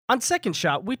On Second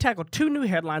Shot, we tackle 2 new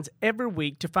headlines every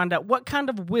week to find out what kind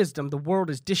of wisdom the world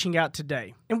is dishing out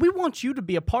today. And we want you to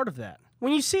be a part of that.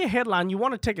 When you see a headline you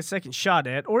want to take a second shot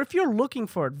at, or if you're looking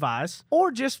for advice,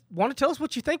 or just want to tell us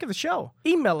what you think of the show,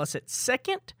 email us at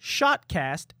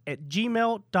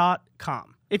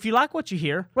secondshotcast@gmail.com. If you like what you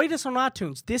hear, rate us on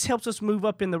iTunes. This helps us move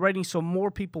up in the ratings so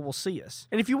more people will see us.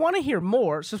 And if you want to hear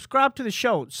more, subscribe to the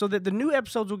show so that the new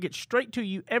episodes will get straight to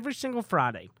you every single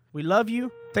Friday. We love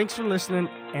you. Thanks for listening,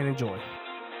 and enjoy.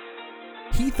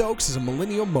 Heath Oaks is a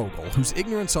millennial mogul whose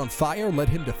ignorance on fire led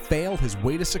him to fail his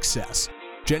way to success.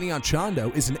 Jenny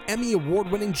Anchondo is an Emmy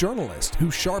Award-winning journalist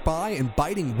whose sharp eye and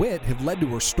biting wit have led to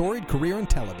her storied career in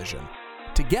television.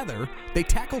 Together, they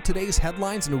tackle today's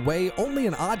headlines in a way only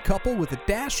an odd couple with a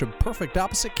dash of perfect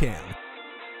opposite can.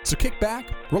 So kick back,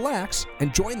 relax,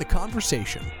 and join the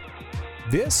conversation.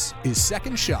 This is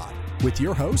Second Shot with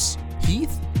your hosts,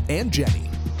 Heath and Jenny.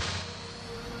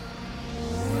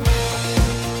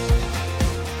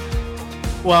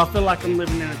 Well, I feel like I'm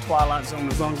living in a twilight zone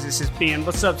as long as this has been.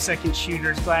 What's up, Second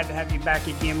Shooters? Glad to have you back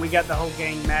again. We got the whole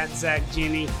gang, Matt, Zach,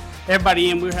 Jenny,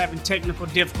 everybody in. We're having technical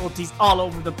difficulties all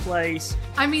over the place.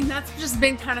 I mean, that's just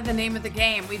been kind of the name of the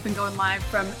game. We've been going live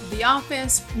from the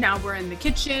office. Now we're in the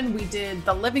kitchen. We did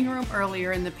the living room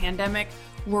earlier in the pandemic.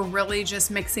 We're really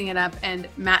just mixing it up. And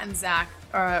Matt and Zach,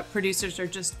 our producers, are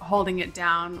just holding it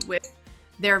down with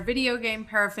their video game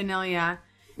paraphernalia.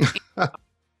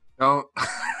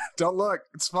 Don't look.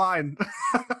 It's fine.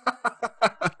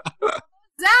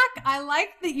 Zach, I like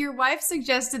that your wife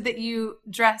suggested that you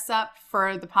dress up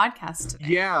for the podcast today.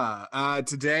 Yeah.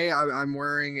 Today I'm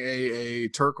wearing a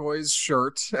turquoise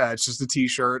shirt. It's just a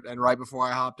t-shirt. And right before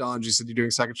I hopped on, she said, "You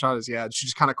doing Second Shot?" Yeah. She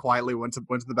just kind of quietly went to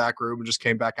the back room and just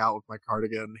came back out with my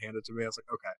cardigan and handed it to me. I was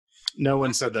like, okay. No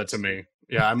one said that to me.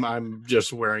 Yeah. I'm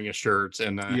just wearing a shirt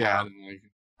and a hat.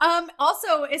 And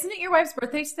Also, isn't it your wife's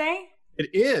birthday today? It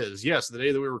is, yes. The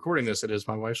day that we're recording this, it is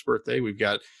my wife's birthday. We've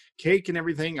got cake and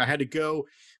everything. I had to go.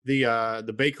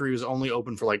 The bakery was only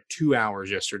open for like 2 hours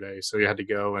yesterday, so you had to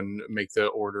go and make the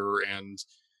order and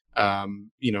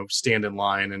stand in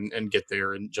line and get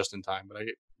there just in time. But I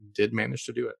did manage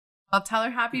to do it. Well, tell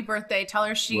her happy birthday. Tell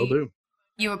her Will do.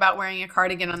 You about wearing a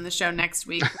cardigan on the show next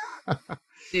week.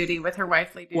 Duty with her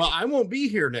wifely duty. Well, I won't be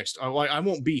here I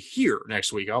won't be here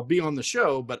next week. I'll be on the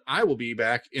show, but I will be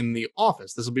back in the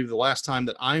office. This will be the last time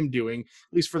that I'm doing, at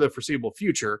least for the foreseeable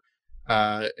future,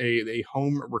 a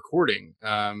home recording.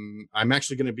 I'm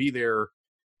actually going to be there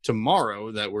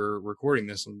tomorrow that we're recording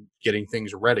this and getting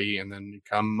things ready, and then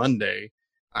come Monday,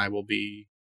 I will be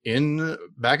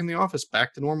back in the office,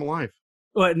 back to normal life.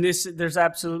 Well, and there's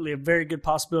absolutely a very good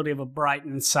possibility of a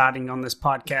Brighton sighting on this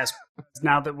podcast.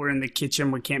 Now that we're in the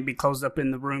kitchen, we can't be closed up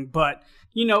in the room, but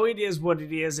it is what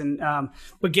it is. And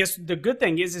but guess the good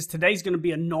thing is today's going to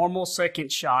be a normal second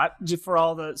shot just for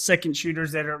all the second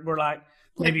shooters that we're like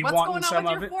maybe what's wanting going on some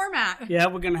with of your it. format? Yeah,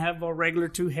 we're going to have our regular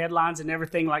 2 headlines and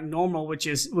everything like normal, which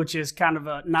is kind of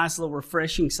a nice little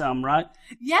refreshing right?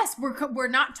 Yes, we're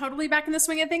not totally back in the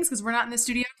swing of things because we're not in the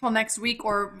studio until next week,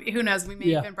 or who knows, we may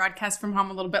even broadcast from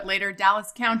home a little bit later.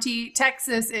 Dallas County,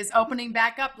 Texas is opening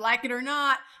back up, like it or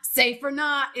not, safe or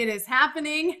not, it is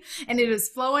happening and it is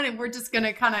flowing, and we're just going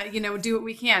to kind of, do what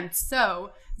we can.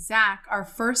 So, Zach, our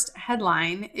first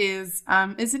headline is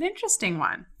an interesting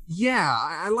one. Yeah,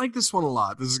 I like this one a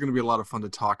lot. This is going to be a lot of fun to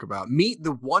talk about. Meet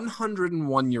the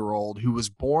 101-year-old who was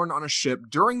born on a ship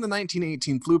during the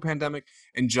 1918 flu pandemic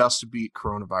and just beat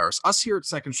coronavirus. Us here at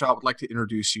Second Shot would like to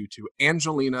introduce you to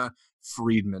Angelina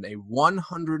Friedman, a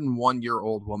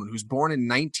 101-year-old woman who's born in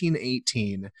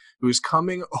 1918, who is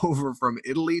coming over from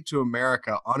Italy to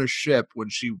America on a ship when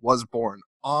she was born.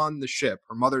 On the ship,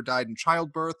 her mother died in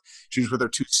childbirth. She was with her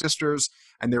 2 sisters,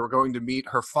 and they were going to meet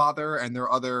her father and their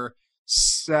other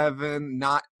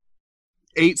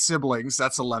 8 siblings,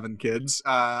 that's 11 kids,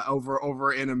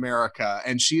 over in America.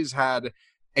 And she's had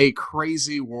a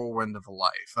crazy whirlwind of a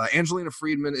life. Angelina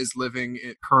Friedman is living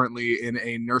currently in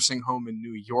a nursing home in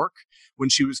New York when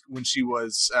she was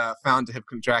found to have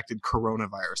contracted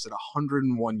coronavirus at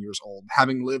 101 years old,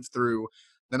 having lived through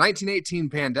the 1918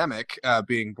 pandemic,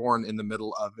 being born in the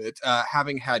middle of it,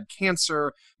 having had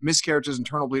cancer, miscarriages,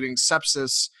 internal bleeding,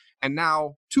 sepsis, and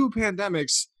now 2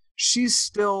 pandemics. She's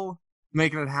still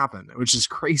making it happen, which is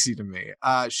crazy to me.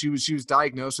 She was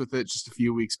diagnosed with it just a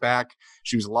few weeks back.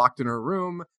 She was locked in her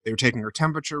room. They were taking her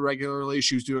temperature regularly.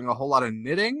 She was doing a whole lot of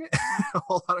knitting, a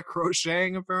whole lot of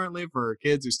crocheting, apparently, for her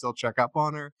kids who still check up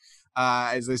on her.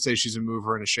 As they say, she's a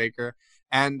mover and a shaker.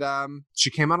 And she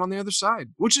came out on the other side,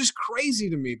 which is crazy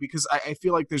to me because I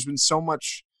feel like there's been so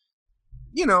much,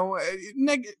 I don't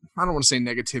want to say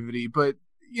negativity, but,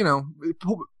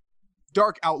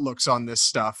 dark outlooks on this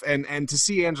stuff, and to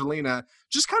see Angelina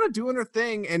just kind of doing her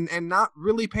thing and not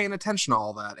really paying attention to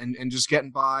all that and just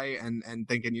getting by and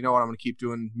thinking, you know what, I'm going to keep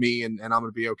doing me and I'm going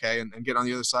to be okay and get on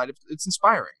the other side. It's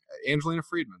inspiring. Angelina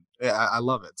Friedman. I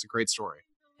love it. It's a great story.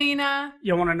 Angelina.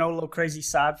 You want to know a little crazy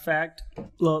side fact?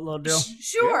 Little deal?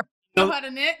 Sure. Yeah. Go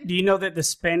ahead, Nick. Do you know that the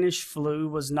Spanish flu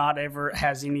was not ever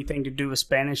has anything to do with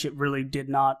Spanish? It really did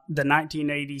not. The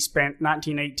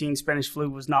 1918 Spanish flu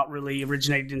was not really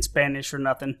originated in Spanish or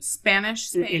nothing. Spanish?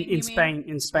 Spain, in Spain.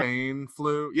 In Spain. Spain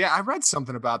flu. Yeah, I read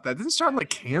something about that. Didn't it start in like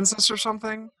Kansas or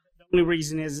something? The only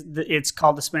reason is that it's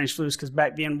called the Spanish flu is because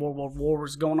back then World War War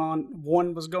was going on.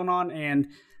 One was going on, and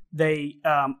they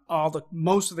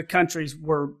most of the countries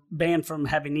were banned from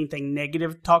having anything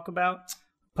negative to talk about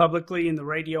publicly in the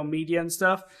radio media and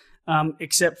stuff,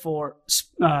 except for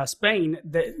Spain.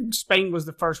 Spain was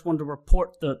the first one to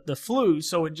report the flu,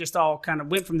 so it just all kind of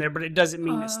went from there, but it doesn't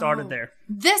mean it started there.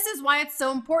 This is why it's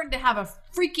so important to have a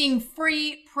freaking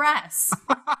free press.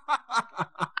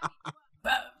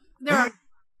 There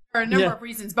are a number of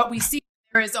reasons, but we see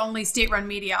there is only state-run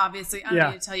media, obviously. I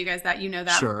don't need to tell you guys that. You know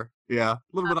that. Sure. Yeah. A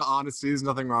little bit of honesty. There's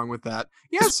nothing wrong with that.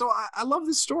 Yeah, so I love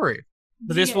this story.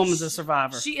 But this woman's a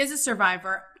survivor. She is a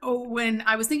survivor. When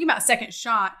I was thinking about Second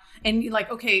Shot, and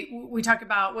like, okay, we talk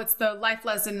about what's the life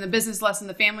lesson, the business lesson,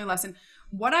 the family lesson.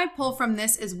 What I pull from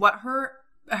this is what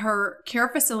her care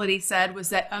facility said was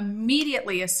that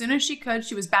immediately, as soon as she could,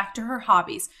 she was back to her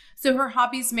hobbies. So her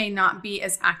hobbies may not be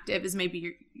as active as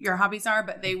maybe your hobbies are,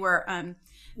 but they were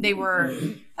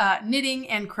knitting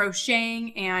and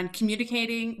crocheting and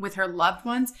communicating with her loved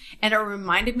ones. And it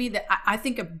reminded me that I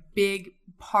think a big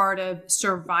part of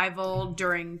survival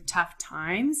during tough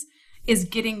times is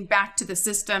getting back to the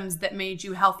systems that made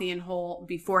you healthy and whole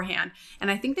beforehand.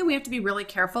 And I think that we have to be really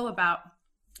careful about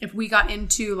if we got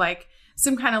into like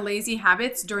some kind of lazy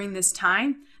habits during this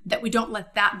time, that we don't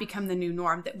let that become the new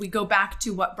norm, that we go back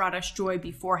to what brought us joy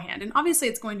beforehand. And obviously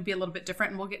it's going to be a little bit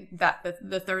different, and we'll get that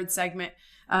the third segment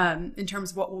in terms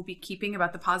of what we'll be keeping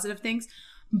about the positive things.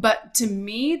 But to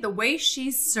me, the way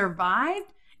she's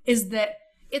survived is that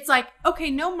it's like,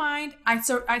 okay, no mind. I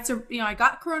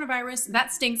got coronavirus.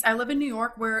 That stinks. I live in New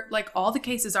York where like all the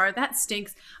cases are. That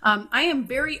stinks. I am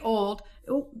very old.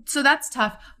 So that's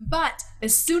tough. But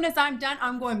as soon as I'm done,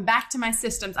 I'm going back to my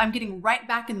systems. I'm getting right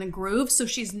back in the groove. So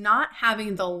she's not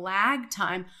having the lag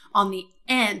time on the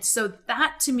end. So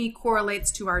that to me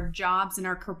correlates to our jobs and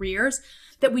our careers,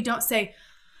 that we don't say,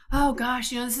 oh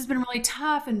gosh, this has been really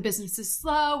tough and business is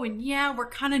slow. And yeah, we're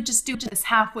kind of just doing this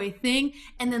halfway thing.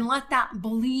 And then let that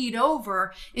bleed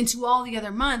over into all the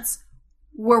other months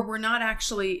where we're not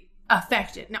actually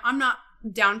affected. Now, I'm not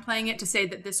downplaying it to say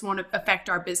that this won't affect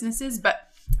our businesses, but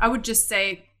I would just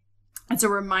say it's a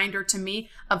reminder to me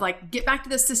of like, get back to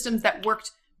the systems that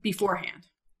worked beforehand.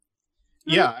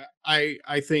 Yeah,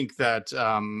 I think that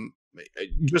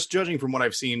just judging from what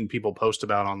I've seen people post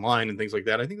about online and things like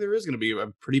that, I think there is going to be a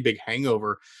pretty big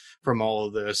hangover from all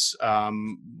of this,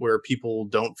 where people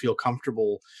don't feel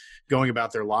comfortable going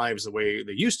about their lives the way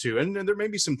they used to. And there may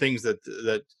be some things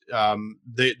that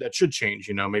should change.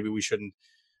 Maybe we shouldn't,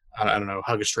 I don't know,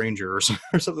 hug a stranger or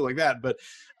something like that. But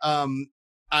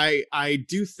I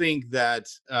do think that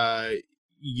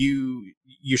you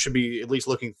should be at least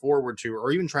looking forward to,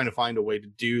 or even trying to find a way to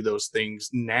do those things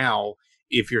now,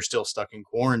 if you're still stuck in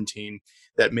quarantine,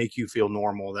 that make you feel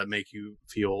normal, that make you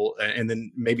feel, and then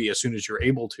maybe as soon as you're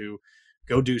able to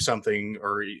go do something,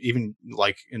 or even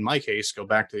like in my case, go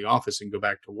back to the office and go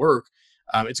back to work.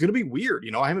 It's going to be weird.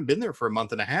 I haven't been there for a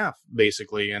month and a half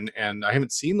basically. And I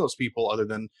haven't seen those people other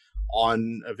than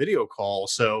on a video call.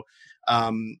 So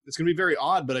it's going to be very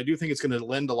odd, but I do think it's going to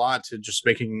lend a lot to just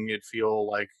making it feel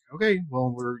like, okay,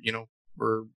 well,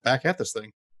 we're back at this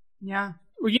thing. Yeah.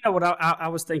 Well, what I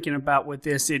was thinking about with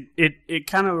this, it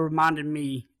kind of reminded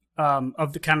me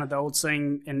of the kind of the old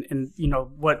saying, and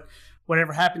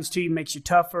whatever happens to you makes you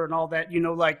tougher and all that.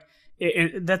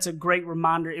 That's a great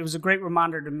reminder. It was a great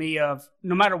reminder to me of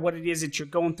no matter what it is that you're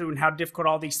going through and how difficult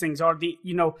all these things are.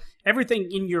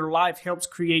 Everything in your life helps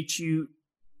create you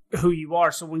who you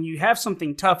are. So when you have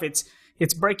something tough, it's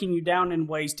breaking you down in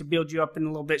ways to build you up in a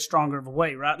little bit stronger of a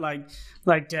way, right?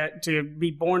 Like to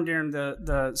be born during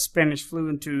the Spanish flu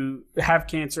and to have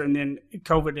cancer and then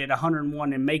COVID at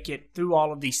 101 and make it through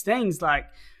all of these things.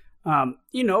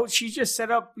 She just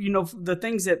set up, the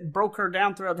things that broke her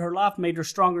down throughout her life made her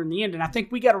stronger in the end. And I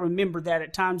think we got to remember that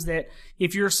at times, that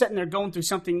if you're sitting there going through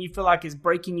something you feel like is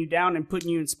breaking you down and putting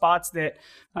you in spots that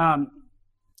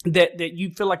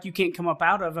you feel like you can't come up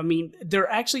out of. I mean, there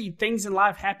are actually things in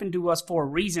life happen to us for a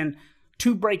reason,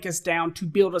 to break us down, to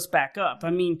build us back up. I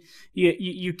mean,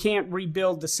 you can't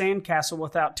rebuild the sandcastle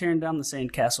without tearing down the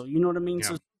sandcastle. You know what I mean? Yeah.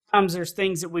 So sometimes there's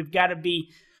things that we've got to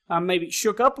be maybe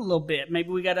shook up a little bit. Maybe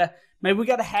we got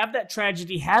to have that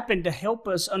tragedy happen to help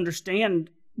us understand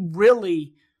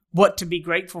really what to be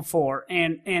grateful for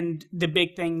and the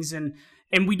big things. And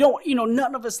we don't,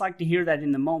 none of us like to hear that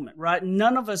in the moment, right?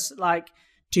 None of us like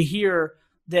to hear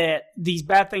that these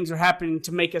bad things are happening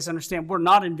to make us understand we're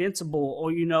not invincible,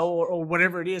 or or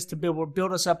whatever it is to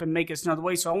build us up and make us another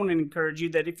way. So I want to encourage you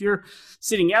that if you're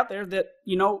sitting out there that,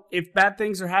 if bad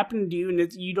things are happening to you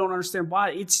and you don't understand why,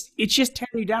 it's just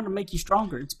tearing you down to make you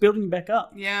stronger. It's building you back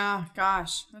up. Yeah.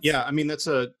 Gosh. Yeah. I mean, that's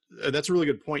a really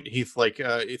good point, Heath. Like,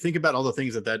 think about all the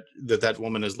things that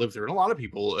woman has lived through. And a lot of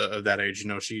people of that age,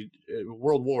 she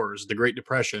world wars, the Great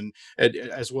Depression,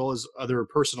 as well as other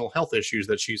personal health issues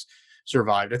that she's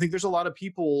survived. I think there's a lot of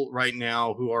people right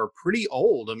now who are pretty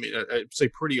old. I mean, I say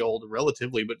pretty old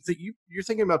relatively, but you're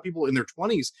thinking about people in their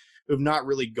 20s who have not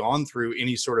really gone through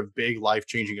any sort of big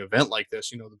life-changing event like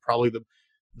this. Probably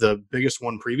the biggest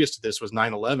one previous to this was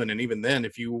 9/11. And even then,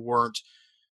 if you weren't,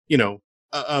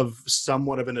 of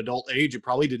somewhat of an adult age, it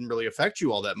probably didn't really affect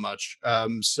you all that much.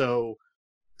 So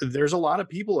there's a lot of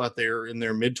people out there in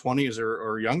their mid-20s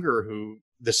or younger who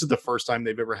this is the first time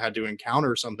they've ever had to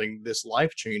encounter something this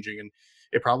life-changing, and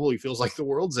it probably feels like the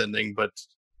world's ending. But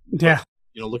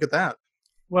look at that.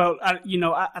 Well,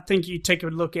 I think you take a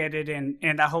look at it,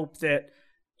 and I hope that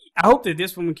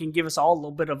this woman can give us all a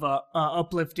little bit of a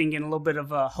uplifting and a little bit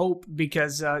of a hope,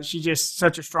 because she's just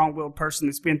such a strong-willed person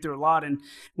that's been through a lot. And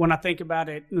when I think about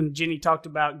it, when Jenny talked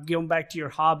about going back to your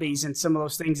hobbies and some of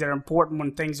those things that are important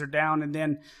when things are down, and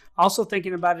then also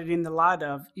thinking about it in the light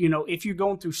of, if you're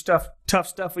going through tough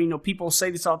stuff, people say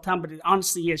this all the time, but it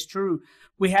honestly is true.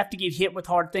 We have to get hit with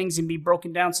hard things and be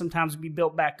broken down sometimes and be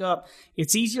built back up.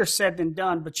 It's easier said than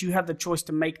done, but you have the choice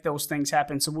to make those things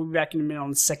happen. So we'll be back in a minute on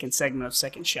the second segment of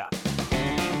Second Shot.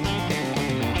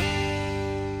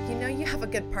 You have a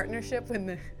good partnership when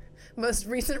the most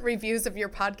recent reviews of your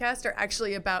podcast are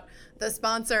actually about the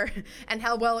sponsor and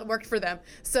how well it worked for them.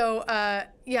 So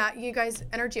you guys,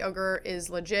 Energy Ogre is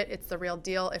legit. It's the real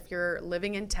deal. If you're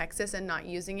living in Texas and not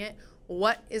using it,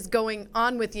 what is going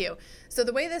on with you? So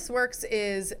the way this works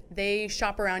is they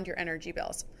shop around your energy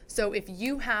bills. So if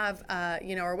you have,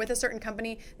 are with a certain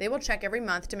company, they will check every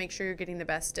month to make sure you're getting the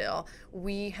best deal.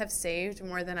 We have saved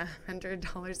more than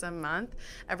 $100 a month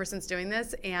ever since doing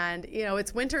this. And,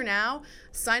 it's winter now.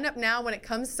 Sign up now. When it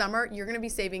comes summer, you're going to be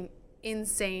saving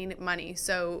insane money.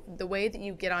 So the way that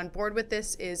you get on board with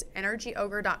this is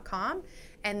energyogre.com.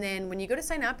 And then when you go to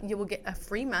sign up, you will get a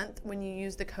free month when you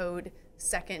use the code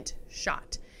Second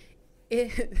Shot.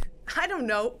 I don't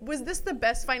know. Was this the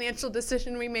best financial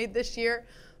decision we made this year?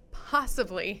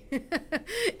 Possibly.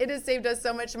 It has saved us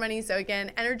so much money. So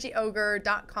again,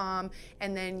 energyogre.com,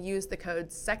 and then use the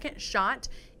code Second Shot.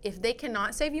 If they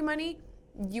cannot save you money,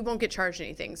 you won't get charged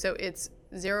anything. So it's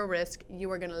zero risk.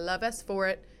 You are going to love us for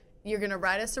it. You're going to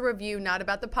write us a review, not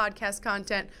about the podcast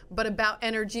content, but about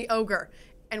Energy Ogre.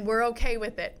 And we're okay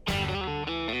with it.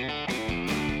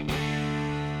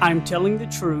 I'm telling the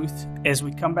truth. As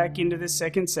we come back into this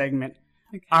second segment,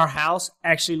 okay. Our house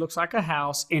actually looks like a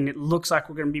house, and it looks like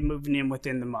we're going to be moving in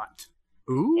within the month.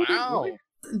 Ooh, wow.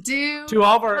 Dude, to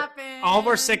all of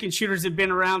our second shooters have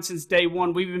been around since day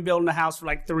one. We've been building a house for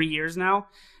like 3 years now,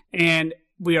 and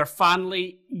we are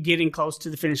finally getting close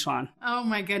to the finish line. Oh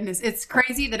my goodness. It's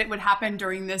crazy that it would happen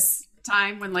during this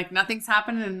time when nothing's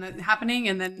happening,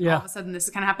 and then all of a sudden this is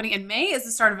kind of happening. And May is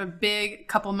the start of a big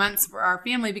couple months for our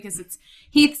family, because it's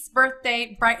Heath's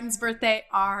birthday, Brighton's birthday,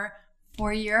 our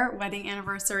 4-year wedding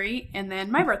anniversary, and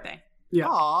then my birthday. Yeah.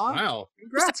 Aww. Wow.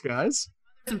 Congrats, guys.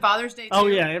 And Father's Day too. Oh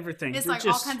yeah, everything. It's all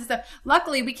kinds of stuff.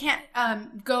 Luckily, we can't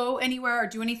go anywhere or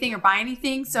do anything or buy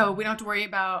anything, so we don't have to worry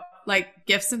about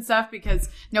gifts and stuff, because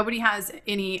nobody has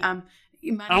any money.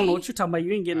 I don't know what you're talking about.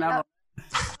 You ain't getting out.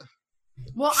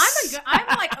 Well,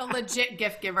 I'm like a legit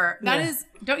gift giver. That is,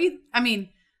 don't you? I mean,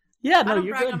 yeah, no, I don't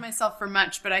you're brag good on myself for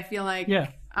much, but I feel like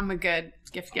I'm a good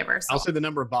gift giver. So. I'll say the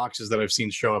number of boxes that I've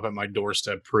seen show up at my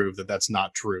doorstep prove that that's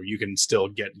not true. You can still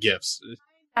get gifts.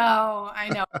 Oh, I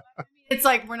know. It's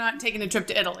like we're not taking a trip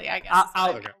to Italy, I guess.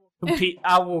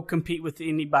 I will compete with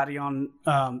anybody on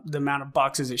the amount of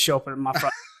boxes that show up at my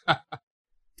front.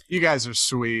 You guys are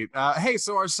sweet. Hey,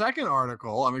 so our second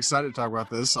article, I'm excited to talk about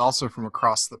this, also from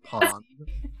across the pond.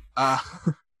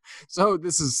 So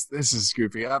this is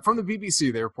goofy. From the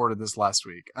BBC, they reported this last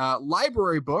week.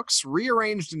 Library books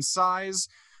rearranged in size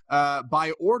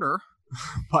by order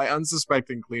by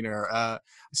unsuspecting cleaner.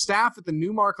 Staff at the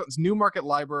Newmarket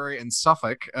Library in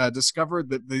Suffolk discovered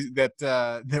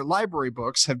that their library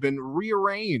books have been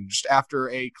rearranged after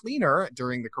a cleaner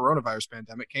during the coronavirus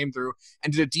pandemic came through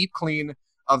and did a deep clean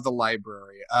of the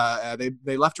library.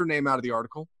 They left her name out of the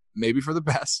article, maybe for the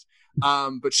best.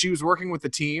 But she was working with the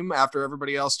team after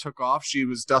everybody else took off. She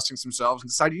was dusting some shelves and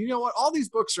decided, you know what, all these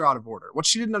books are out of order. What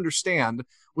she didn't understand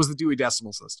was the Dewey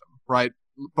Decimal System, right?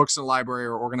 Books in the library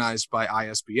are organized by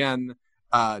ISBN,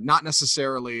 not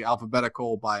necessarily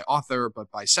alphabetical by author, but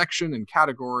by section and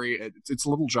category. It's a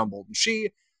little jumbled. And she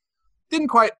didn't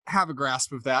quite have a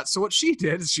grasp of that. So what she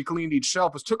did is she cleaned each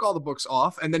shelf, was took all the books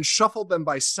off and then shuffled them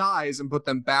by size and put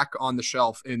them back on the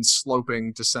shelf in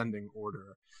sloping descending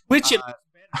order. Which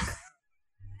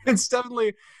it's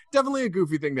definitely a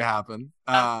goofy thing to happen.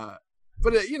 But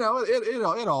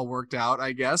it all worked out,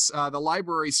 I guess. The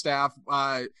library staff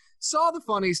saw the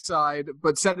funny side,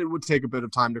 but said it would take a bit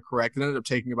of time to correct. It ended up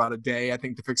taking about a day, I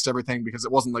think, to fix everything because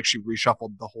it wasn't like she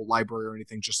reshuffled the whole library or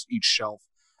anything, just each shelf.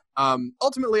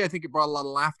 Ultimately, I think it brought a lot of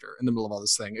laughter in the middle of all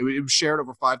this thing. It was shared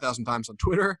over 5,000 times on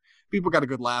Twitter. People got a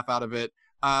good laugh out of it.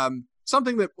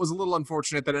 Something that was a little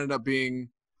unfortunate that ended up being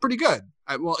pretty good.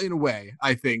 Well, in a way,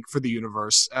 I think, for the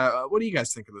universe. What do you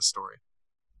guys think of this story?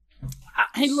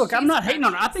 Hey, look, I'm not hating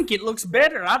on it. I think it looks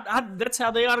better. That's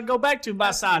how they ought to go back to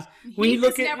by size. When you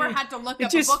look at, never had to look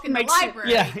up a book in the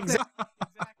library. Yeah, exactly.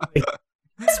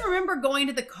 I just remember going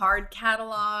to the card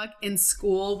catalog in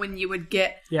school when you would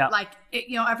get your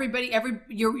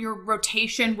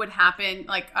rotation would happen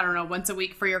I don't know, once a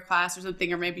week for your class or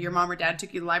something, or maybe your mom or dad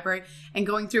took you to the library and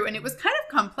going through, and it was kind of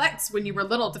complex when you were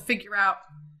little to figure out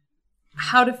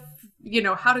how to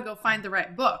go find the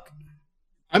right book.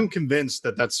 I'm convinced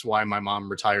that that's why my mom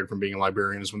retired from being a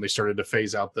librarian, is when they started to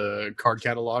phase out the card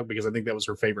catalog, because I think that was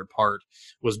her favorite part,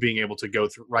 was being able to go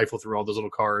through, rifle through all those little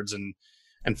cards and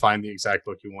find the exact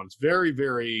book you want. It's very,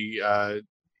 very,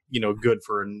 good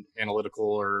for an analytical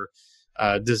or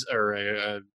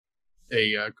a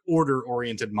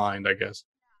order-oriented mind, I guess.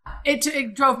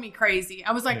 It drove me crazy.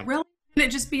 I was like, really? Can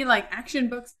it just be like action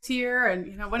books here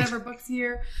and whatever books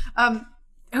here? I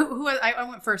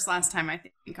went first last time, I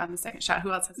think, on the second shot.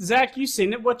 Who else has Zach, you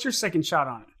seen it. What's your second shot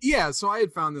on it? Yeah, so I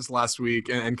had found this last week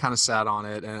and kind of sat on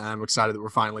it, and I'm excited that we're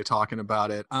finally talking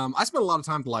about it. I spent a lot of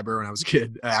time at the library when I was a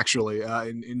kid, actually,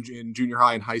 in junior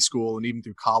high and high school and even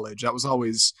through college. That was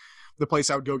always the place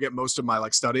I would go get most of my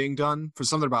studying done. For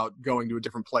something about going to a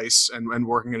different place and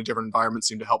working in a different environment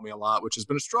seemed to help me a lot, which has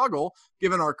been a struggle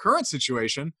given our current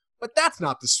situation. But that's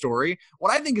not the story.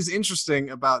 What I think is interesting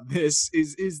about this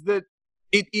is that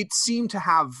it seemed to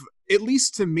have, at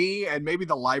least to me, and maybe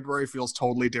the library feels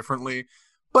totally differently,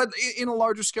 but in a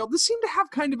larger scale, this seemed to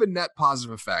have kind of a net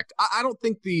positive effect. I don't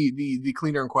think the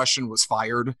cleaner in question was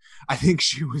fired. I think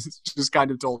she was just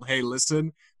kind of told, hey,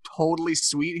 listen, totally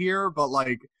sweet here, but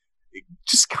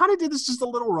just kind of did this just a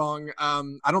little wrong.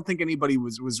 I don't think anybody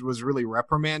was really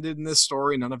reprimanded in this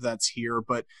story. None of that's here,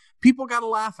 but people got a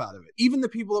laugh out of it. Even the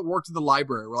people that worked at the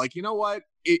library were like, you know what?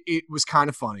 It was kind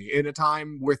of funny in a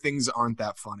time where things aren't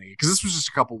that funny. Because this was just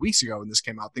a couple weeks ago when this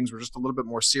came out. Things were just a little bit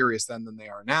more serious then than they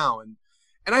are now. And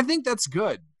I think that's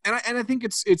good. And I think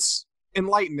it's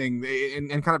enlightening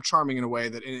and kind of charming in a way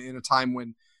that in a time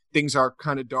when things are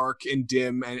kind of dark and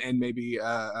dim and maybe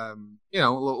a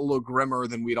little grimmer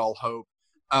than we'd all hope.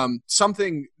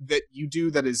 Something that you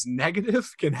do that is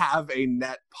negative can have a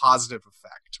net positive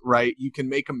effect, right? You can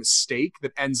make a mistake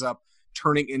that ends up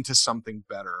turning into something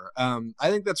better. I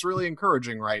think that's really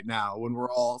encouraging right now when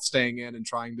we're all staying in and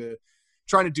trying to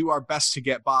do our best to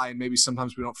get by, and maybe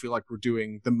sometimes we don't feel like we're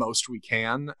doing the most we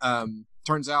can.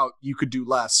 Turns out you could do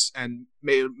less, and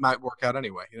it might work out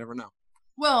anyway. You never know.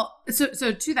 Well,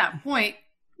 so to that point,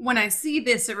 when I see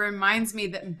this, it reminds me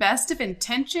that best of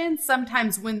intention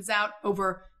sometimes wins out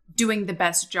over doing the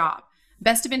best job.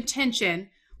 Best of intention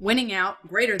winning out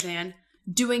greater than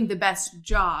doing the best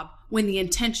job when the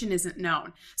intention isn't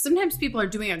known. Sometimes people are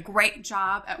doing a great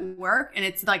job at work and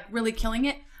it's really killing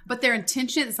it, but their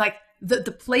intention is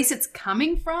the place it's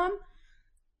coming from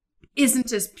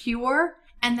isn't as pure,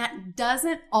 and that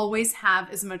doesn't always have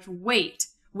as much weight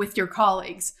with your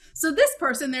colleagues. So this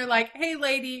person, they're like, hey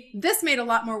lady, this made a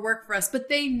lot more work for us, but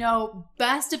they know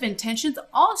best of intentions.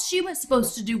 All she was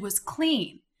supposed to do was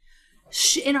clean.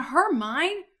 In her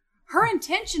mind, her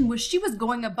intention was she was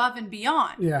going above and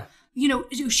beyond. Yeah.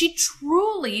 She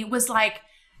truly was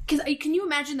because can you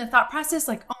imagine the thought process?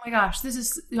 Oh my gosh, this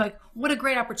is what a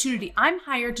great opportunity. I'm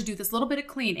hired to do this little bit of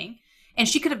cleaning, and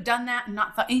she could have done that and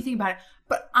not thought anything about it,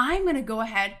 but I'm going to go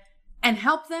ahead and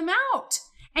help them out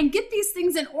and get these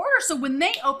things in order. So when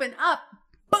they open up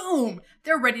boom,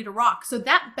 they're ready to rock. So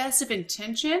that best of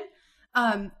intention,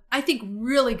 I think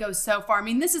really goes so far. I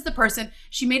mean, this is the person,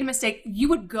 she made a mistake, you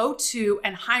would go to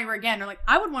and hire again. Or like,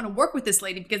 I would want to work with this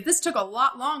lady because this took a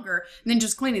lot longer than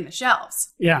just cleaning the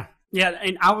shelves. Yeah. Yeah.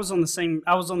 And I was on the same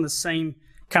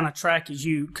kind of track as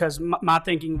you, because my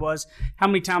thinking was how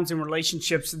many times in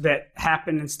relationships that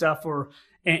happen and stuff,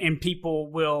 and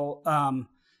people will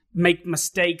make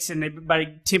mistakes and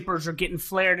everybody tempers are getting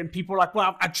flared and people are like,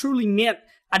 well, I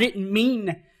didn't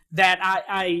mean that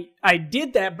I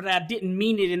did that, but I didn't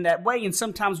mean it in that way. And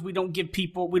sometimes we don't forgive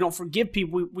people.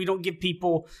 We don't give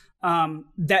people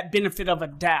that benefit of a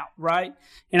doubt, right?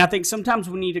 And I think sometimes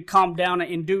we need to calm down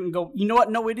and go, you know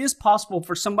what? No, it is possible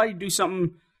for somebody to do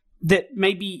something that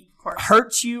maybe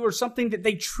hurts you or something that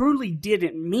they truly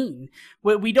didn't mean.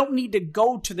 Well, we don't need to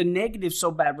go to the negative so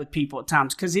bad with people at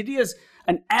times, because it is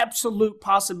an absolute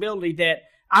possibility that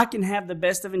I can have the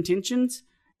best of intentions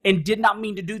and did not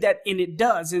mean to do that, and it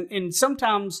does. And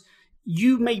sometimes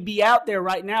you may be out there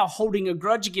right now holding a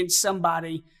grudge against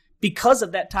somebody because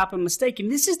of that type of mistake,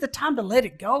 and this is the time to let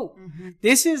it go. Mm-hmm.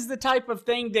 This is the type of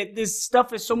thing that this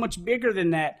stuff is so much bigger than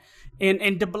that.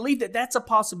 And to believe that that's a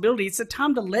possibility, it's a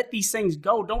time to let these things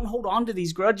go. Don't hold on to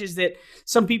these grudges that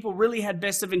some people really had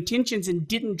best of intentions and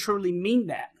didn't truly mean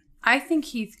that. I think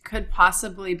Heath could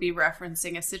possibly be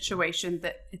referencing a situation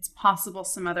that it's possible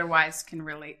some other wives can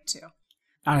relate to.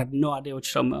 I have no idea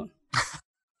what you're talking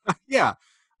about. Yeah.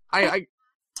 I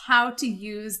how to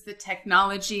use the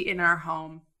technology in our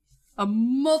home a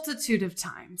multitude of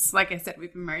times. Like I said,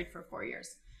 we've been married for 4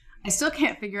 years. I still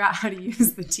can't figure out how to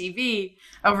use the TV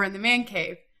over in the man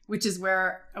cave, which is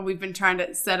where we've been trying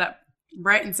to set up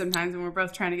Brighton sometimes when we're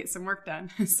both trying to get some work done.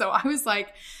 So I was like,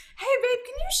 hey, babe,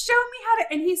 can you show me how to?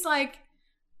 And he's like,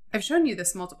 I've shown you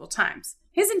this multiple times.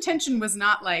 His intention was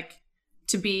not like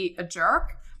to be a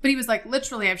jerk, but he was like,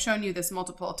 literally, I've shown you this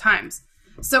multiple times.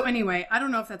 So anyway, I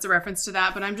don't know if that's a reference to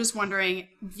that, but I'm just wondering,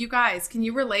 you guys, can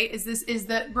you relate? Is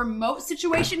the remote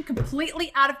situation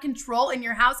completely out of control in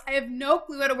your house? I have no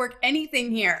clue how to work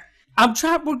anything here.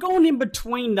 We're going in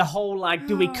between the whole, like,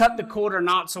 do we cut the cord or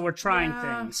not? So we're trying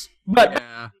things. But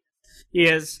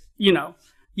yes,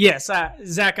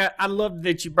 Zach, I love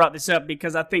that you brought this up,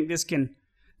 because I think this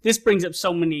brings up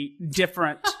so many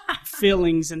different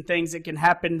feelings and things that can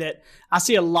happen, that I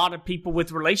see a lot of people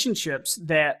with relationships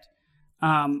that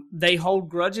they hold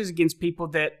grudges against people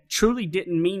that truly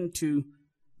didn't mean to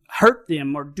hurt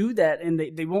them or do that, and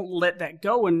they won't let that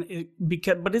go.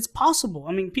 But it's possible.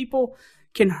 I mean, people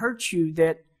can hurt you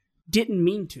that didn't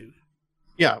mean to.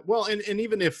 Yeah, well, and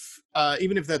even if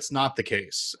that's not the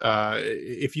case,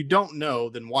 if you don't know,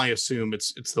 then why assume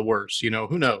it's the worst?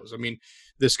 Who knows? I mean,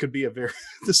 this could be I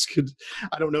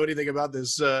don't know anything about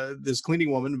this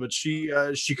cleaning woman, but she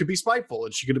could be spiteful,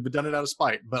 and she could have done it out of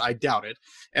spite, but I doubt it.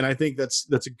 And I think that's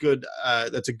a good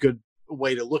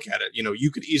way to look at it.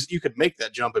 You could make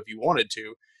that jump if you wanted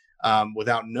to,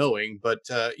 without knowing. But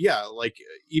like,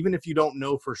 even if you don't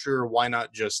know for sure, why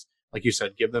not just, like you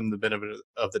said, give them the benefit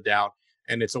of the doubt?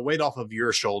 And it's a weight off of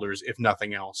your shoulders, if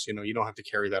nothing else. You don't have to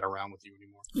carry that around with you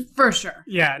anymore. For sure.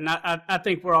 Yeah, and I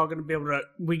think we're all going to be able to,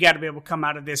 we got to be able to come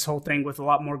out of this whole thing with a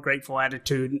lot more grateful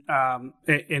attitude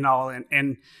in all.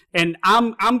 And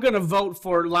I'm going to vote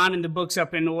for lining the books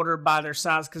up in order by their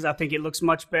size, because I think it looks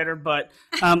much better. But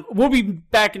we'll be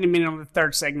back in a minute on the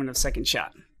third segment of Second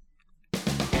Shot.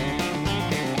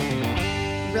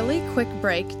 Really quick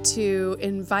break to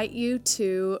invite you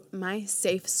to my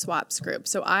Safe Swaps group.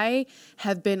 So I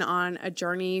have been on a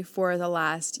journey for the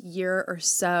last year or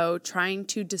so trying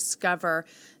to discover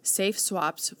safe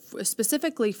swaps,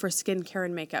 specifically for skincare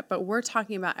and makeup, but we're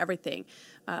talking about everything.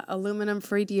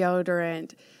 Aluminum-free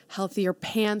deodorant, healthier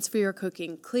pans for your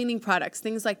cooking, cleaning products,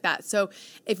 things like that. So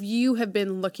if you have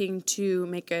been looking to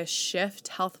make a shift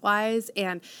health-wise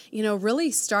and,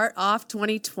 really start off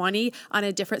 2020 on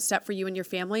a different step for you and your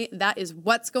family, that is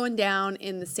what's going down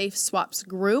in the Safe Swaps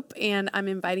group, and I'm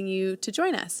inviting you to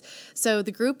join us. So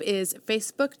the group is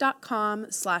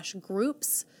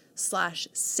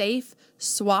facebook.com/groups/safe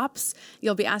swaps.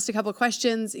 You'll be asked a couple of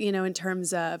questions, in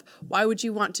terms of why would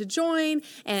you want to join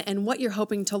and what you're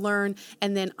hoping to learn.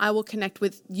 And then I will connect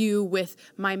with you with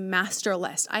my master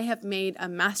list. I have made a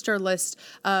master list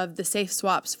of the safe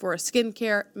swaps for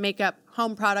skincare, makeup,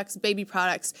 home products, baby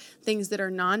products, things that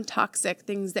are non-toxic,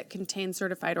 things that contain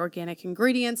certified organic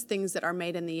ingredients, things that are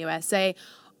made in the USA.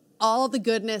 All the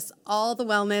goodness, all the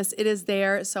wellness, it is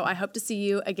there. So I hope to see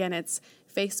you. Again, it's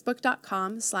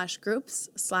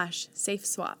facebook.com/groups/safe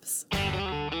swaps. All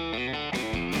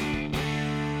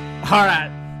right.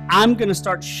 I'm going to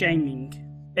start shaming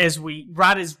as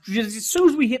soon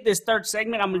as we hit this third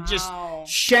segment. I'm going to just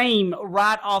shame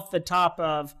right off the top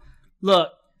of, look,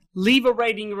 leave a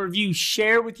rating, a review,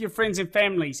 share with your friends and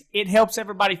families. It helps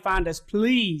everybody find us,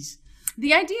 please.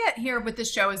 The idea here with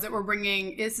this show is that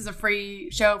this is a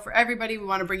free show for everybody. We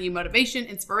want to bring you motivation,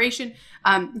 inspiration,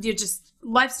 just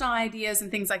lifestyle ideas and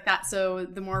things like that. So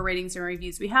the more ratings and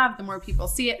reviews we have, the more people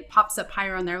see it, pops up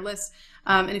higher on their list.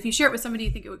 And if you share it with somebody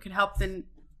you think it could help, then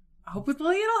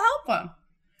hopefully it'll help them.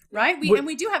 Right?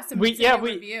 We do have some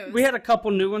reviews. We had a couple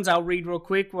new ones I'll read real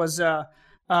quick. Was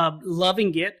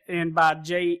Loving It, and by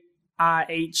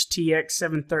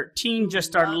JIHTX713. Just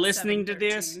started listening to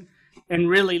this and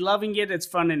really loving it. It's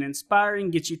fun and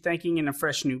inspiring, gets you thinking in a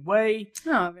fresh new way.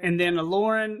 Oh, and then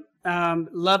Lauren,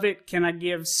 love it. Can I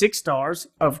give 6 stars?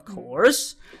 Of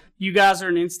course. You guys are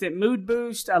an instant mood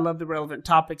boost. I love the relevant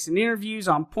topics and interviews.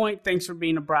 On point. Thanks for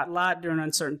being a bright light during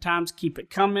uncertain times. Keep it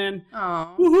coming.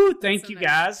 Oh, woohoo! Thank you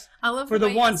guys. I love for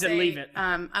the ones that leave it.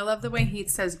 I love the way he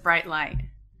says bright light.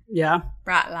 Yeah.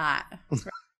 Bright light.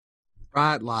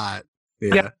 Bright light.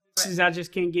 Yeah. I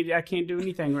just can't get it. I can't do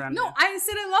anything around No, it. I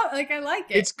said I like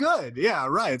it. It's good. Yeah,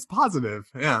 right. It's positive.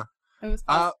 Yeah. It was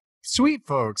positive. Sweet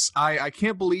folks. I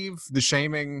can't believe the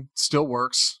shaming still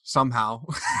works somehow.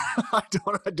 I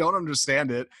don't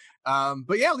understand it.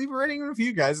 But yeah, leave a rating and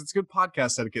review, guys. It's good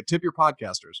podcast etiquette. Tip your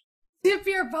podcasters. Tip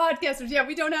your podcasters. Yeah,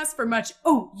 we don't ask for much.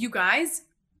 Oh, you guys.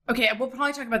 Okay, we'll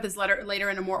probably talk about this later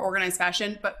in a more organized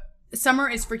fashion, but summer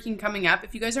is freaking coming up.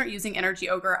 If you guys aren't using Energy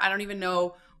Ogre, I don't even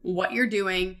know what you're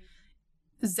doing.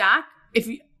 Zach,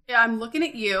 I'm looking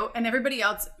at you and everybody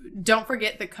else, don't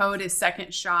forget the code is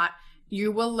Second Shot.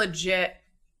 You will legit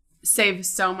save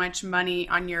so much money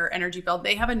on your energy bill.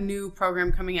 They have a new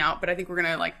program coming out, but I think we're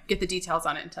going to get the details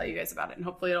on it and tell you guys about it. And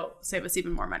hopefully it'll save us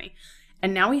even more money.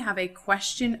 And now we have a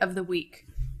question of the week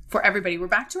for everybody. We're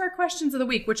back to our questions of the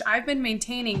week, which I've been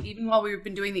maintaining even while we've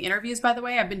been doing the interviews, by the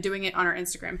way. I've been doing it on our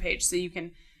Instagram page, so you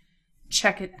can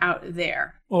check it out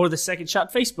there. Or the Second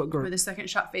Shot Facebook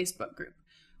group.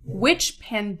 Which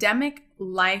pandemic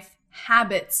life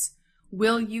habits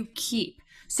will you keep?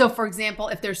 So, for example,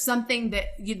 if there's something that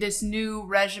this new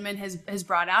regimen has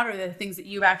brought out, or the things that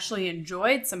you've actually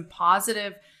enjoyed, some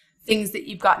positive things that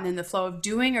you've gotten in the flow of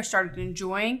doing or started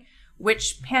enjoying,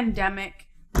 which pandemic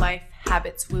life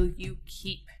habits will you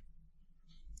keep?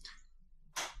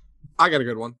 I got a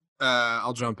good one.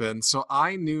 I'll jump in. So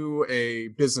I knew a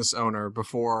business owner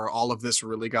before all of this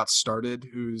really got started,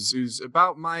 who's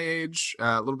about my age,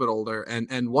 a little bit older.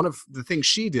 And one of the things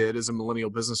she did as a millennial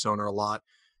business owner a lot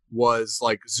was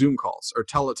like Zoom calls or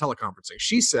teleconferencing.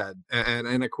 She said,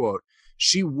 and I quote,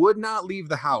 she would not leave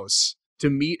the house to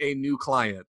meet a new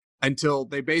client until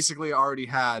they basically already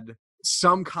had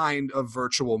some kind of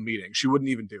virtual meeting. She wouldn't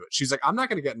even do it. She's like, I'm not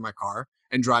going to get in my car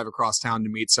and drive across town to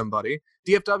meet somebody.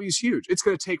 DFW is huge. It's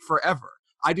going to take forever.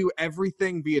 I do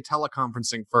everything via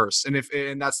teleconferencing first.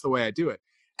 And that's the way I do it.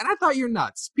 And I thought, you're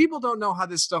nuts. People don't know how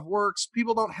this stuff works.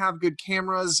 People don't have good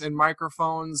cameras and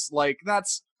microphones. Like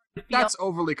that's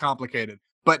overly complicated.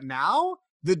 But now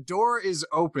the door is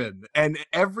open and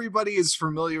everybody is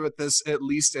familiar with this, at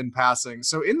least in passing.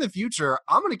 So in the future,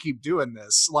 I'm going to keep doing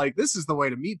this. Like, this is the way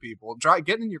to meet people.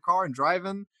 Getting in your car and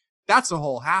driving, that's a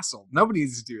whole hassle. Nobody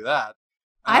needs to do that.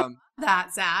 I love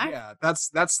that, Zach. Yeah,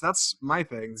 that's my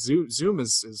thing. Zoom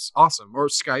is awesome, or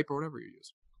Skype, or whatever you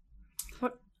use.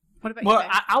 What about you? Well,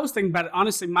 guys? I was thinking about it.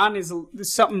 Honestly, mine is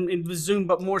something in Zoom,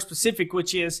 but more specific,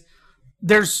 which is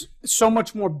there's so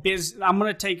much more I'm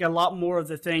going to take a lot more of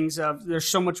the things there's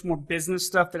so much more business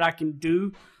stuff that I can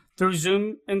do through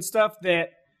Zoom and stuff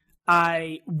that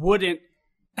I wouldn't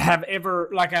have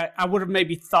ever, I would have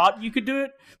maybe thought you could do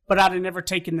it, but I'd have never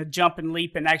taken the jump and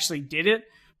leap and actually did it.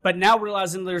 But now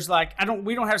realizing there's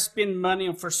we don't have to spend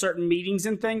money for certain meetings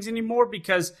and things anymore,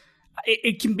 because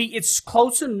it's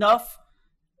close enough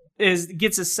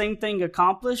gets the same thing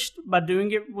accomplished by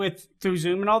doing it through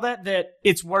Zoom and all that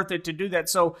it's worth it to do that.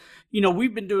 So,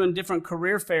 we've been doing different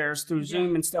career fairs through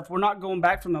Zoom and stuff. We're not going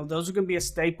back from those. Those are going to be a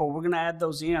staple. We're going to add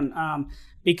those in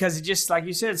because it just, like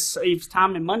you said, saves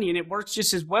time and money, and it works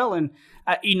just as well. And,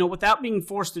 without being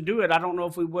forced to do it, I don't know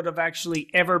if we would have actually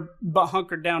ever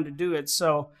hunkered down to do it.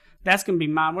 So that's going to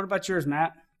be mine. What about yours,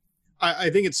 Matt? I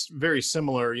think it's very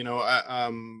similar.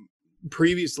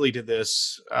 Previously to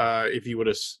this, if you would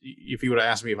have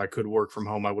asked me if I could work from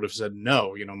home, I would have said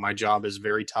no. My job is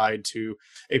very tied to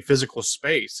a physical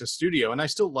space, a studio, and I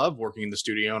still love working in the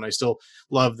studio, and I still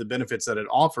love the benefits that it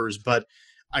offers. But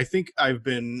I think I've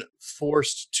been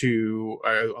forced to,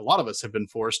 a lot of us have been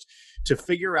forced to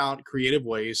figure out creative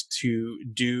ways to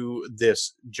do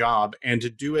this job and to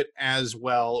do it as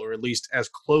well, or at least as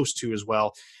close to as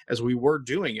well as we were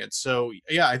doing it. So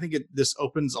yeah, I think this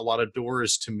opens a lot of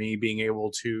doors to me being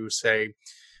able to say,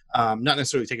 not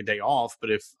necessarily take a day off, but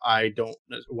if I don't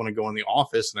want to go in the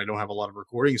office and I don't have a lot of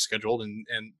recordings scheduled and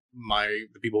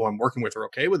the people who I'm working with are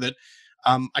okay with it,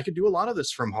 I could do a lot of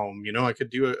this from home. I could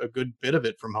do a good bit of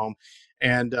it from home.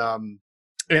 And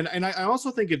I also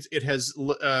think it has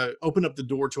opened up the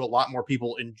door to a lot more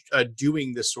people in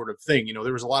doing this sort of thing.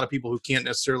 There was a lot of people who can't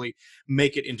necessarily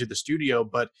make it into the studio,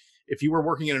 but if you were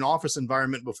working in an office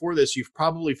environment before this, you've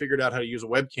probably figured out how to use a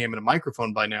webcam and a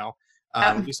microphone by now.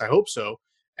 At least I hope so.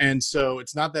 And so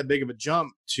it's not that big of a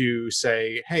jump to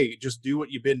say, hey, just do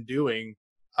what you've been doing.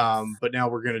 But now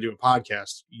we're going to do a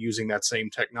podcast using that same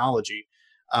technology.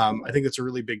 I think that's a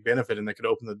really big benefit, and that could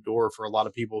open the door for a lot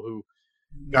of people who,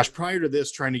 gosh, prior to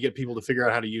this, trying to get people to figure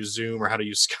out how to use Zoom or how to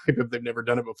use Skype if they've never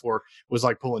done it before was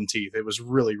like pulling teeth. It was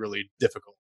really, really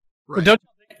difficult. Right.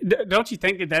 But don't you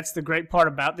think that that's the great part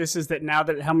about this, is that now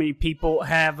that how many people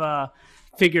have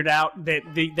figured out that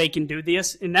they can do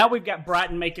this, and now we've got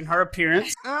Brighton making her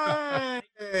appearance.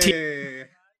 Hey.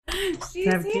 She's Can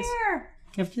I have a kiss? here.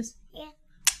 Can I have a kiss?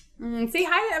 Say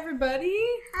hi to everybody.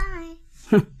 Hi.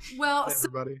 Well, so,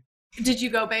 Everybody. did you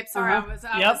go, babe? Sorry, Uh-huh.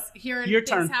 I Yep. was hearing Your things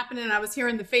turn. happening. I was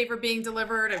hearing the favor being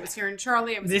delivered. I was hearing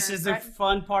Charlie. This is the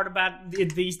fun part about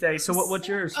it these days. So what's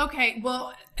yours? Okay,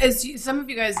 well, as some of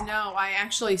you guys know, I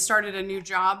actually started a new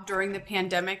job during the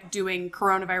pandemic doing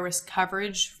coronavirus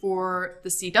coverage for the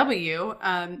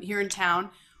CW here in town.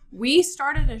 We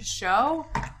started a show,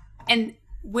 and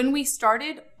when we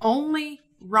started, only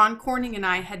Ron Corning and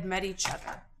I had met each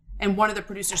other, and one of the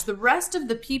producers. The rest of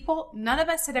the people, none of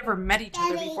us had ever met each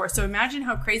other before. So imagine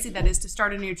how crazy that is to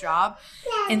start a new job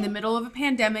in the middle of a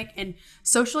pandemic and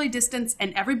socially distanced,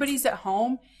 and everybody's at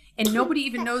home. And nobody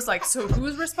even knows, like, so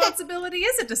whose responsibility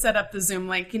is it to set up the Zoom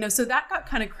link? So that got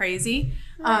kind of crazy.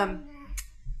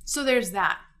 So there's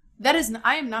that.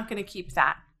 I am not going to keep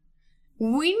that.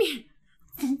 We need,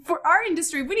 for our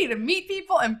industry, we need to meet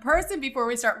people in person before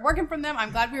we start working from them.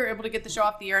 I'm glad we were able to get the show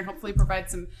off the air and hopefully provide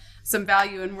some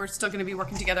value. And we're still going to be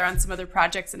working together on some other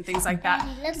projects and things like that.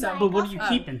 But what are you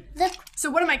keeping? Look,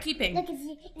 So what am I keeping? look,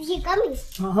 you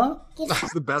gummies. Uh-huh.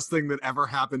 That's the best thing that ever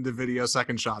happened to Video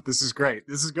Second Shot. This is great.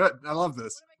 This is good. I love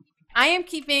this. I am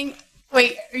keeping,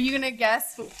 wait, are you going to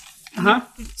guess? Uh-huh.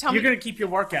 Tell You're me. going to keep your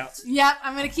workouts. Yeah,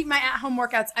 I'm going to keep my at-home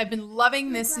workouts. I've been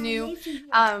loving this new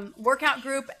workout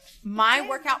group, My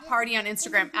Workout Party on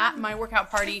Instagram, at My Workout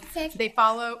Party. They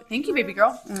follow, thank you, baby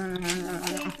girl,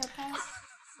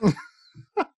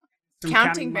 Some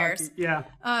Counting Bears. monkeys. Yeah.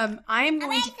 I am I going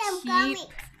made to some keep gummies.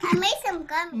 I made some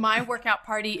gummies. My Workout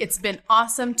Party. It's been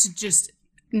awesome to just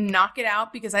knock it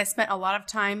out because I spent a lot of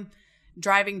time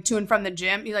driving to and from the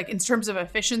gym. Like, in terms of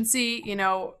efficiency, we've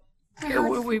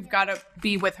got to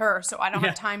be with her. So I don't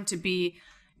have time to be,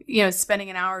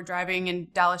 spending an hour driving in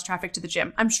Dallas traffic to the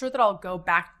gym. I'm sure that I'll go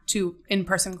back to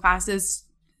in-person classes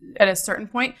at a certain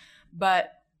point,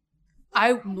 but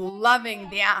I'm loving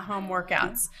the at-home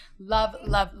workouts.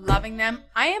 Loving them.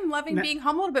 I am loving being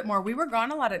home a little bit more. We were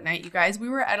gone a lot at night, you guys. We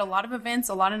were at a lot of events,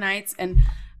 a lot of nights, and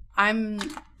I'm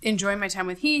enjoying my time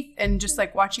with Heath and just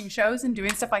like watching shows and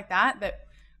doing stuff like that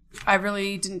I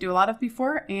really didn't do a lot of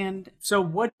before. And So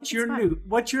what's your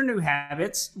new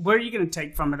habits? Where are you going to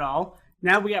take from it all?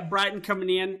 Now we got Brighton coming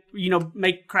in,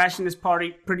 crashing this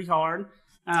party pretty hard.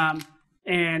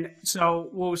 And so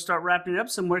we'll start wrapping it up.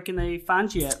 So where can they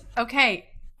find you at? okay,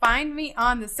 find me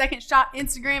on the Second Shot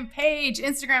Instagram page,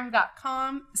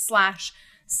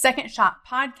 instagram.com/Second Shot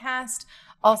Podcast.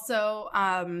 Also,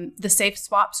 the Safe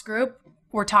Swaps group.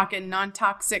 We're talking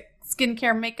non-toxic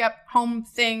skincare, makeup, home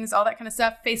things, all that kind of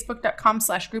stuff.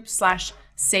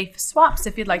 Facebook.com/group/Safe Swaps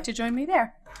if you'd like to join me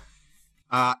there.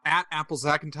 At Apple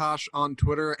Zackintosh on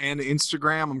Twitter and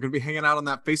Instagram. I'm going to be hanging out on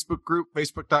that Facebook group,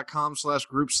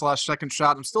 facebook.com/group/Second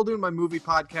Shot. I'm still doing my movie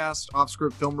podcast, Off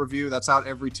Script Film Review. That's out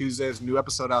every Tuesday. There's a new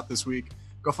episode out this week.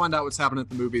 Go find out what's happening at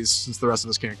the movies since the rest of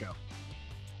us can't go.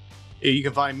 You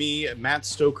can find me at Matt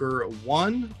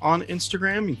Stoker1 on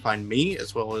Instagram. You can find me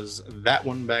as well as that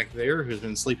one back there who's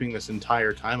been sleeping this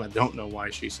entire time. I don't know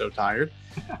why she's so tired.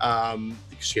 Because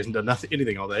she hasn't done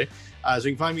anything all day. So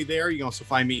you can find me there. You can also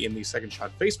find me in the Second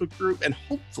Shot Facebook group. And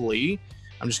hopefully,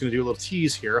 I'm just going to do a little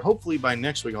tease here. Hopefully by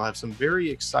next week, I'll have some very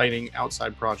exciting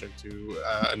outside project to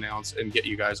announce and get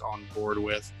you guys on board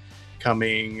with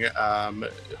coming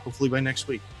hopefully by next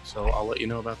week. So I'll let you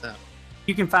know about that.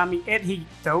 You can find me at Heath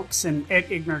Oaks and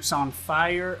at Ignorance on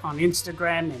Fire on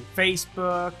Instagram and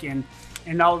Facebook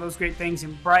and all of those great things.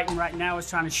 And Brighton right now is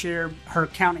trying to share her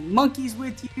Counting Monkeys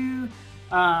with you.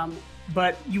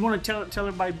 But you want to tell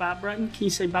everybody bye, Brighton? Can you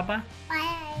say bye-bye?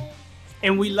 Bye.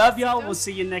 And we love y'all. We'll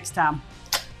see you next time.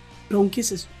 Blow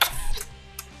kisses.